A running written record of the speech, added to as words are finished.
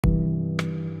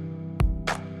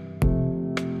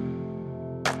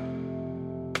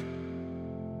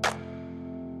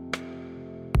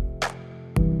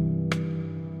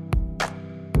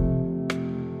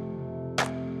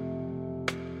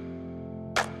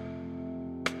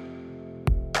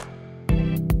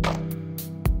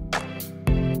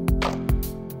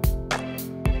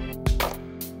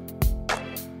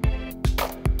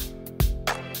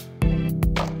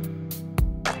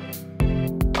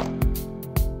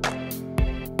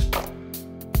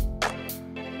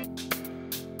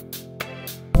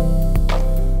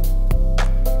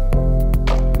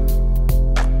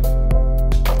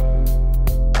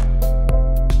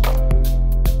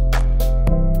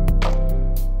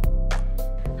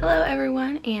Hello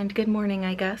everyone, and good morning,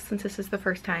 I guess, since this is the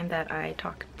first time that I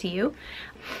talk to you.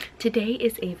 Today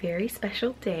is a very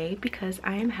special day because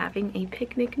I am having a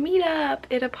picnic meetup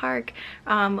at a park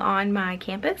on my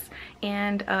campus,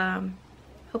 and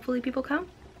hopefully people come.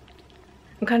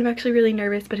 I'm kind of actually really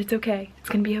nervous, but it's okay. It's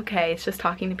gonna be okay. It's just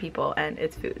talking to people and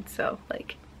it's food, so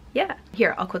like, yeah.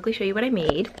 Here, I'll quickly show you what I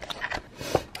made.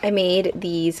 I made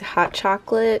these hot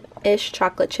chocolate-ish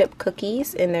chocolate chip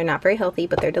cookies, and they're not very healthy,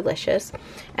 but they're delicious.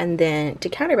 And then to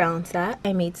counterbalance that,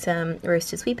 I made some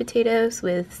roasted sweet potatoes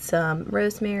with some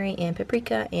rosemary and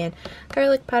paprika and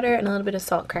garlic powder and a little bit of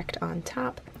salt cracked on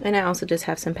top. And I also just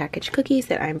have some packaged cookies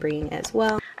that I'm bringing as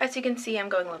well. As you can see, I'm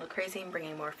going a little crazy and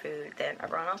bringing more food than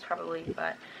everyone else probably,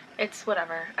 but it's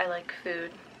whatever. I like food.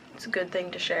 It's a good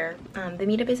thing to share. The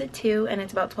meetup is at 2 and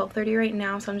it's about 12:30 right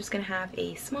now, so I'm just gonna have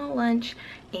a small lunch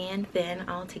and then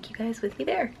I'll take you guys with me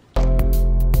there.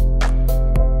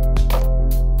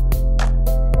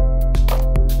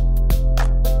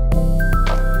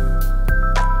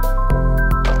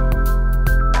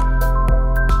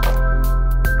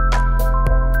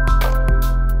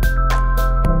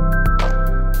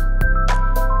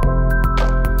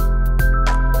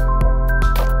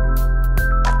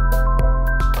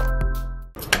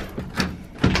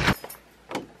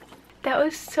 That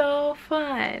was so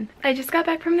fun. I just got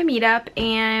back from the meetup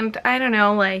and I don't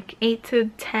know, like 8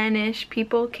 to 10-ish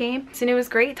people came. And it was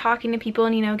great talking to people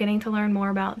and, you know, getting to learn more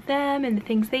about them and the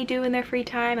things they do in their free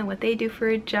time and what they do for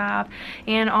a job.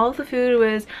 And all of the food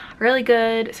was really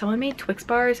good. Someone made Twix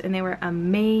bars and they were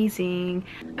amazing.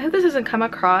 I hope this doesn't come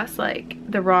across like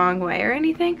the wrong way or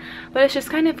anything, but it's just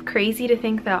kind of crazy to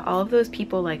think that all of those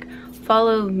people like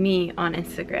follow me on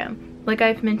Instagram. Like,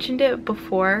 I've mentioned it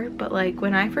before, but like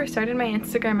when I first started my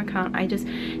Instagram account, I just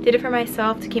did it for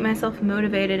myself to keep myself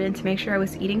motivated and to make sure I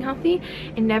was eating healthy.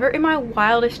 And never in my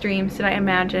wildest dreams did I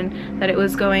imagine that it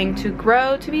was going to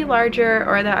grow to be larger,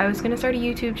 or that I was going to start a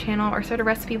YouTube channel or start a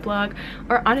recipe blog,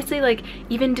 or honestly like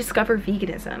even discover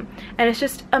veganism. And it's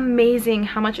just amazing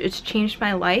how much it's changed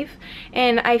my life.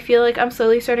 And I feel like I'm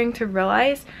slowly starting to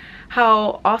realize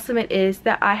how awesome it is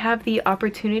that I have the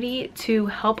opportunity to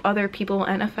help other people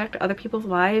and affect other people's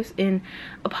lives in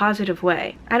a positive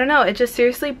way. I don't know, it just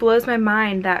seriously blows my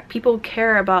mind that people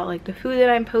care about like the food that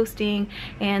I'm posting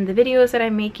and the videos that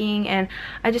I'm making, and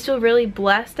I just feel really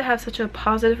blessed to have such a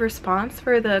positive response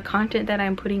for the content that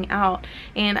I'm putting out.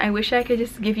 And I wish I could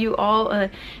just give you all a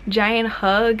giant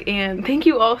hug and thank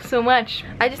you all so much.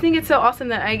 I just think it's so awesome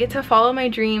that I get to follow my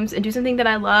dreams and do something that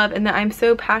I love and that I'm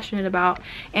so passionate about,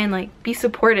 and like be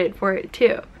supported for it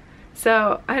too.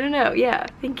 So I don't know, yeah,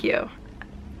 thank you.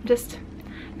 I'm just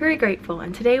very grateful,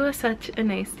 and today was such a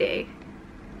nice day.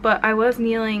 But I was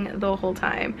kneeling the whole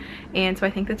time, and so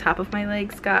I think the top of my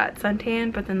legs got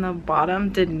suntan, but then the bottom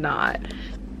did not.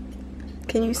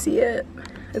 Can you see it?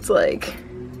 It's like,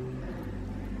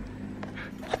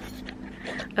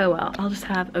 oh well, I'll just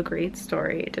have a great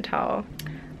story to tell.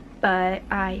 But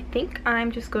I think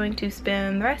I'm just going to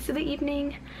spend the rest of the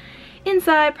evening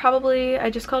inside, probably. I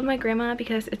just called my grandma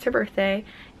because it's her birthday,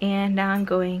 and now I'm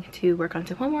going to work on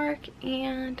some homework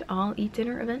and I'll eat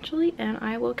dinner eventually, and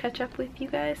I will catch up with you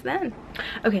guys then.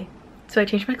 Okay, so I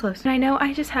changed my clothes. And I know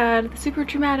I just had the super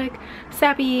dramatic,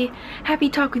 sappy, happy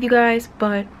talk with you guys,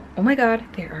 but oh my god,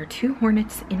 there are 2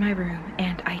 hornets in my room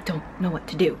and I don't know what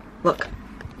to do. Look.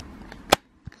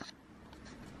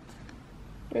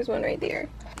 There's one right there.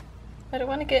 I don't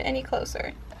want to get any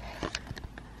closer.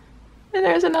 And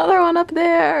there's another one up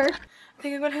there. I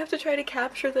think I'm gonna have to try to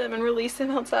capture them and release them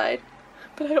outside,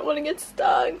 but I don't want to get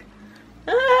stung.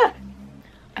 Ah!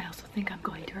 I also think I'm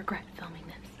going to regret filming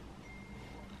this.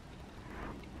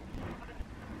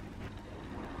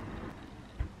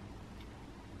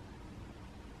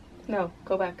 No,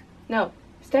 go back. No,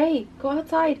 stay. Go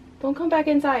outside. Don't come back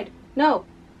inside. No.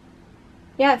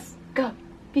 Yes, go.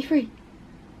 Be free.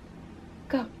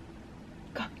 Go.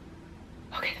 Go.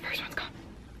 Okay, the first one's gone.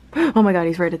 Oh my god,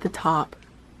 he's right at the top.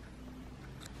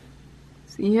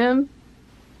 See him?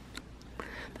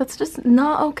 That's just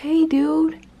not okay,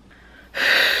 dude.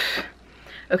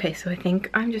 Okay, so I think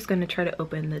I'm just gonna try to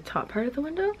open the top part of the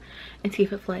window and see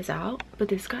if it flies out. But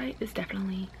this guy is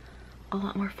definitely a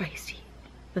lot more feisty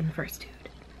than the first dude.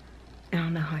 And I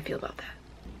don't know how I feel about that.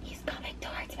 He's coming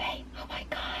towards me. Oh my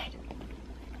god.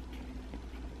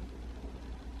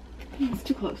 It's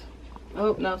too close.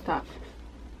 Oh, no, stop.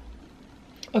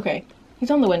 Okay,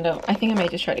 he's on the window. I think I might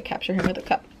just try to capture him with a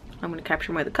cup. I'm gonna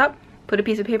capture him with a cup, put a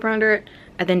piece of paper under it,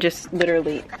 and then just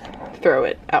literally throw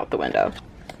it out the window.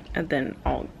 And then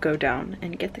I'll go down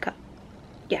and get the cup.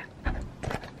 Yeah.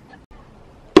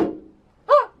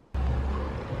 Ah!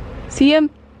 See him?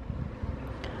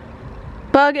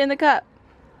 Bug in the cup.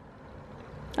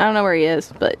 I don't know where he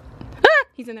is, but ah,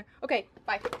 he's in there. Okay,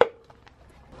 bye.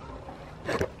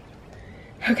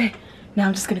 Okay, now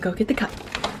I'm just gonna go get the cup.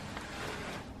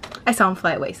 I saw him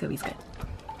fly away, so he's good.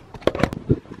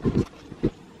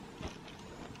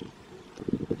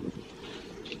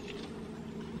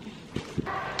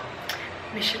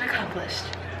 Mission accomplished.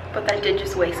 But that did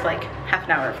just waste like half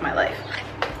an hour of my life.